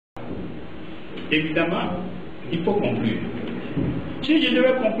évidemment, il faut conclure. Si je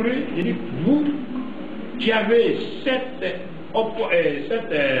devais conclure, je dis, vous qui avez comment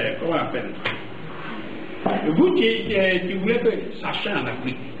on appelle, vous qui voulez que ça change en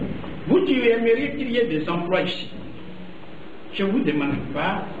Afrique, vous qui aimeriez qu'il y ait des emplois ici, je ne vous demande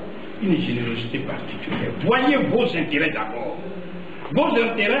pas une générosité particulière. Voyez vos intérêts d'abord. Vos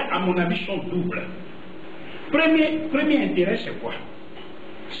intérêts, à mon avis, sont doubles. Premier intérêt, c'est quoi?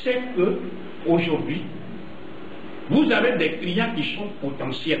 C'est que aujourd'hui, vous avez des clients qui sont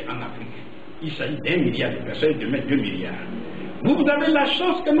potentiels en Afrique. Il s'agit d'1 milliard de personnes, de mettre 2 milliards. Vous avez la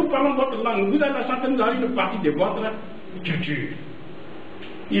chance que nous parlons votre langue. Vous avez la chance que nous avons une partie de votre culture.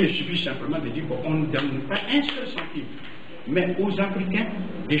 Il suffit simplement de dire qu'on ne donne pas un seul centime, mais aux Africains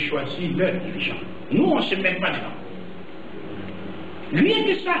de choisir leurs dirigeants. Nous, on ne se met pas dedans. Rien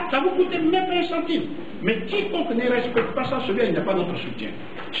que ça vous coûte même pas un centime. Mais quiconque ne respecte pas ça, celui-là, il n'a pas notre soutien.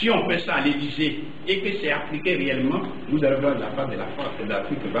 Si on fait ça à l'Élysée et que c'est appliqué réellement, vous allez voir la part de la France et de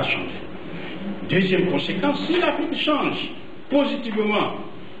l'Afrique va changer. Deuxième conséquence, si l'Afrique change positivement,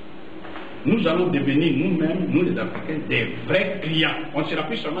 nous allons devenir nous-mêmes, nous les Africains, des vrais clients. On ne sera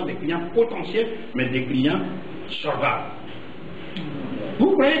plus seulement des clients potentiels, mais des clients solvables.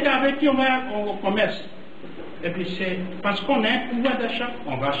 Vous croyez qu'avec qui on va au commerce? Et puis c'est parce qu'on a un pouvoir d'achat,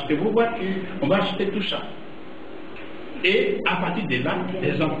 on va acheter vos voitures, on va acheter tout ça. Et à partir de là,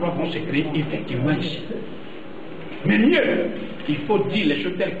 les emplois vont se créer effectivement ici. Mais mieux, il faut dire les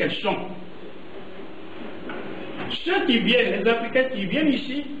choses telles qu'elles sont. Ceux qui viennent, les Africains qui viennent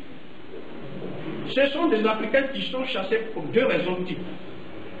ici, ce sont des Africains qui sont chassés pour 2 raisons types.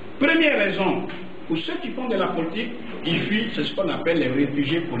 Première raison, pour ceux qui font de la politique, ils fuient, c'est ce qu'on appelle les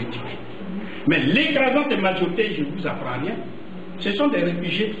réfugiés politiques. Mais l'écrasante majorité, je ne vous apprends rien, ce sont des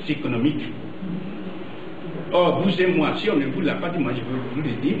réfugiés économiques. Or, vous et moi, si on ne vous l'a pas dit, moi je veux vous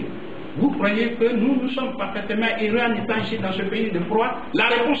le dire, vous croyez que nous sommes parfaitement heureux en étant ici dans ce pays de froid? La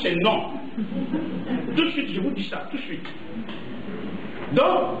réponse est non. Tout de suite, je vous dis ça, tout de suite.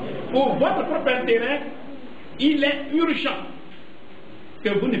 Donc, pour votre propre intérêt, il est urgent que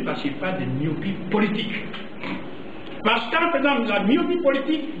vous ne fassiez pas de myopie politique. Parce qu'en faisant la myopie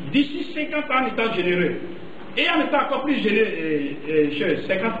politique, d'ici 50 ans en étant généreux, et en étant encore plus généreux,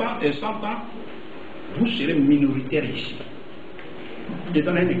 50 ans et 100 ans, vous serez minoritaire ici. Je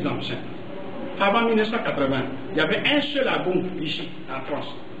donne un exemple simple. Avant 1980, il y avait un seul agon ici, en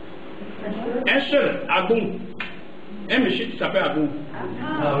France. Un seul agon. Un monsieur qui s'appelle Agon.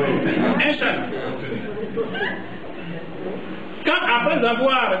 Ah oui. Un seul. Quand après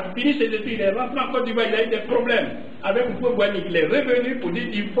avoir fini ses études, il est rentré en Côte d'Ivoire, il a eu des problèmes avec un pauvre Boigny. Il est revenu pour dire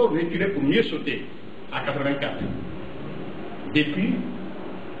qu'il faut reculer pour mieux sauter, à 84. Depuis,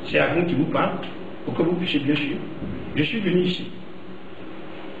 c'est Agon qui vous parle, pour que vous puissiez bien suivre. Je suis venu ici.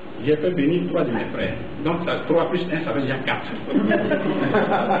 J'ai fait venir 3 de mes frères. Donc 3 plus 1, ça veut dire 4.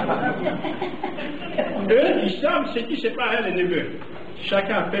 Eux, ils savent ce qui sépare les neveux.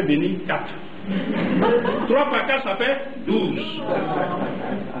 Chacun a fait venir 4. 3 par 4, ça fait 12.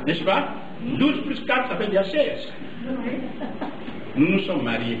 N'est-ce pas? 12 plus 4, ça fait déjà 16. Nous nous sommes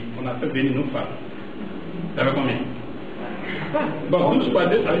mariés. On a fait venir nos femmes. Ça fait combien? Bon, 12 fois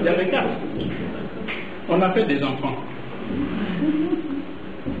 2, ça veut dire 24. On a fait des enfants.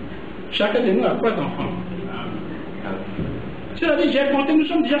 Chacun de nous a 3 enfants. C'est-à-dire, j'ai compté, nous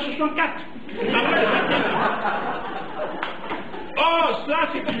sommes déjà 64. Oh, ça,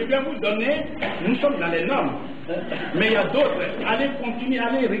 c'est que je viens vous donner, nous sommes dans les normes. Mais il y a d'autres. Allez continuer,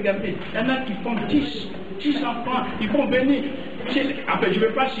 allez regarder. Il y en a qui font 10 enfants, ils vont venir. Enfin, je ne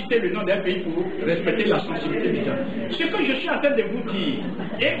vais pas citer le nom d'un pays pour respecter la sensibilité des gens. Ce que je suis en train de vous dire,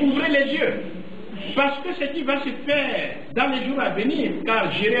 et ouvrez les yeux. Parce que ce qui va se faire dans les jours à venir,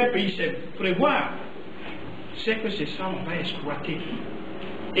 car gérer un pays, c'est prévoir, c'est que c'est ça on va exploiter.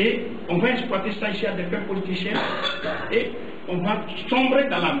 Et on va exploiter ça ici à des fins politiciens, et on va sombrer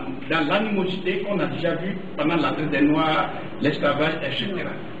dans l'animosité qu'on a déjà vu pendant la traite des Noirs, l'esclavage, etc.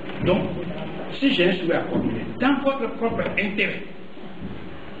 Donc, si j'ai un souhait à formuler, dans votre propre intérêt,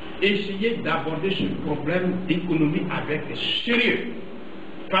 essayez d'aborder ce problème d'économie avec sérieux.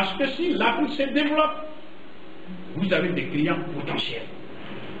 Parce que si l'Afrique se développe, vous avez des clients potentiels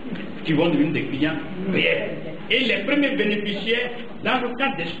qui vont devenir des clients réels. Et les premiers bénéficiaires, dans le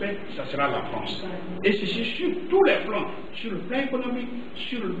cas d'espèces, ça sera la France. Et ceci sur tous les plans, sur le plan économique,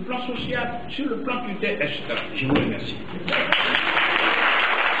 sur le plan social, sur le plan culturel, etc. Je vous remercie.